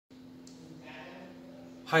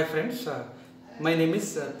Hi friends, my name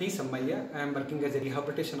is P Sammaiah. I am working as a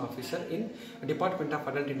rehabilitation officer in Department of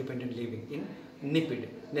Adult Independent Living in NIPID,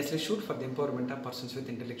 National Institute for the Empowerment of Persons with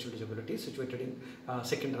Intellectual Disabilities, situated in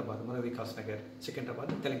Secunderabad, Manavikas Nagar, Secunderabad,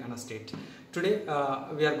 Telangana State. Today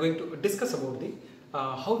we are going to discuss about the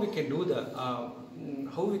how we can do the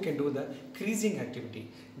creasing activity.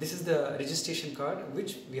 This is the registration card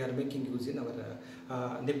which we are making use in our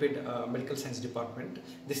NIPID Medical Science Department.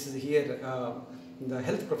 This is here. The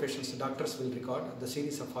health professionals, the doctors will record the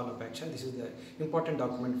series of follow-up action. This is the important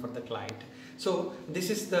document for the client. So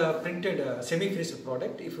this is the printed semi-finished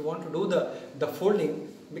product. If you want to do the folding,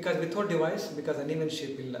 because without device, because uneven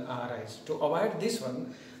shape will arise. To avoid this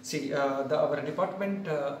one, see our department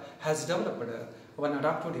has developed one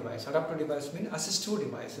adaptive device. Adaptive device means assistive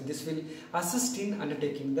device. This will assist in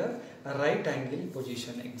undertaking the right angle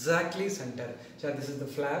position, exactly center. So this is the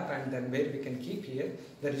flap, and then where we can keep here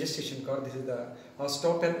the registration card. This is the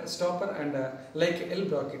stopper and like L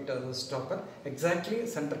bracket stopper. Exactly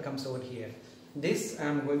center comes over here. This I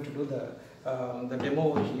am going to do the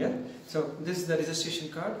demo over here. So this is the registration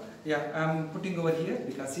card. Yeah, I am putting over here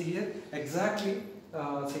because see here exactly.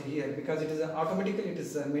 See here, because it is automatically it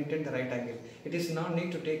is maintained the right angle. It is not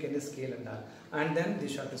need to take any scale and all. And then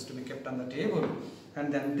this shot is to be kept on the table,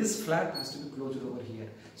 and then this flap has to be closed over here,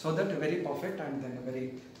 so that very perfect and then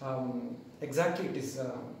very exactly it is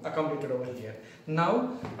accommodated over here.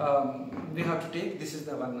 Now we have to take, this is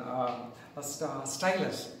the one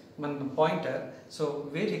stylus, one pointer. So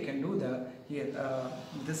where you can do the here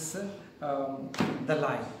this the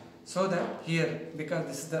line. So that here, because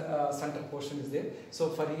this is the center portion is there, so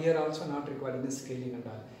for here also not required any scaling and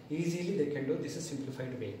all. Easily they can do, this is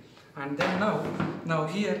simplified way. And then now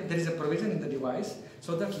here there is a provision in the device,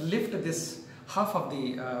 so that lift this half of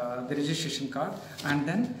the registration card, and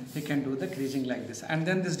then he can do the creasing like this. And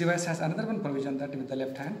then this device has another one provision that with the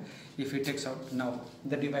left hand, if he takes out, now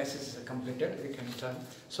the device is completed, we can turn.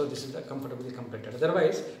 So this is the comfortably completed.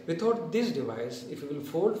 Otherwise, without this device, if you will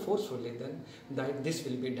fold forcefully, then this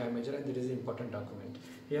will be damaged, and there is an important document.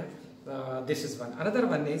 Yeah. This is one. Another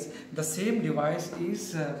one is the same device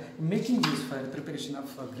is making use for preparation of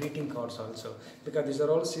greeting cards also, because these are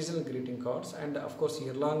all seasonal greeting cards, and of course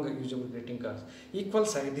year-long usable greeting cards. Equal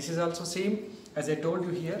size. This is also same as I told you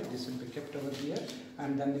here. This will be kept over here,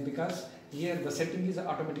 and then because here the setting is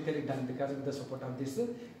automatically done because of the support of these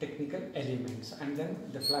technical elements, and then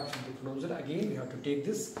the flap should be closed. Again, we have to take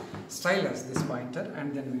this stylus, this pointer,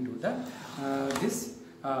 and then we do the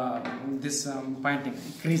pointing,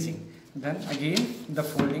 creasing. Then again the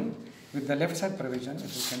folding with the left side provision,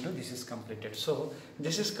 if you can do, this is completed. So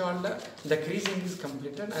this is called the creasing is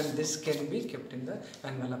completed, and this can be kept in the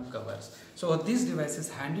envelope covers. So this device is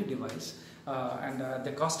handy device, and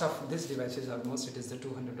the cost of this device is almost, it is the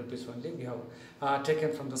 200 rupees only. We have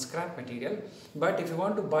taken from the scrap material. But if you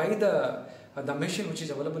want to buy the machine which is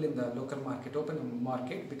available in the local market, open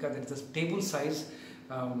market, because it is a table size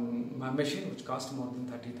machine which costs more than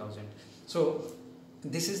 30,000. So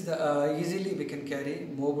this is the easily we can carry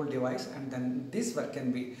mobile device, and then this work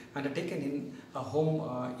can be undertaken in a home,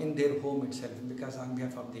 in their home itself, because on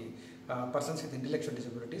behalf of the persons with intellectual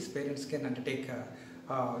disabilities, parents can undertake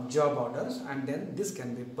job orders, and then this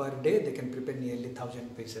can be per day they can prepare nearly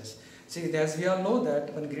 1,000 pieces. See, as we all know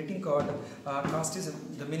that one greeting card cost is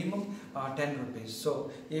the minimum 10 rupees.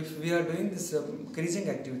 So if we are doing this creasing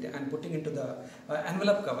activity and putting into the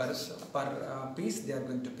envelope covers per piece, they are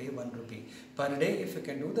going to pay 1 rupee per day. If you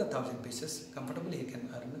can do the 1,000 pieces comfortably, you can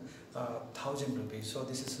earn 1,000 rupees. So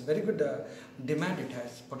this is very good demand. It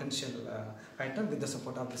has potential item with the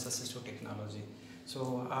support of this assistive technology.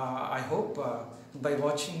 So I hope by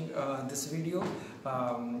watching this video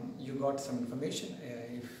you got some information.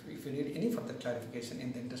 If you need any further clarification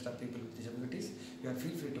in the interest of people with disabilities, you are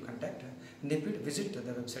feel free to contact NIPID. Visit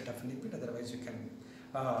the website of NIPID. Otherwise, you can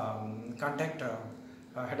contact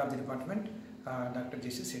head of the department, Dr.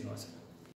 J.C. Srinivas.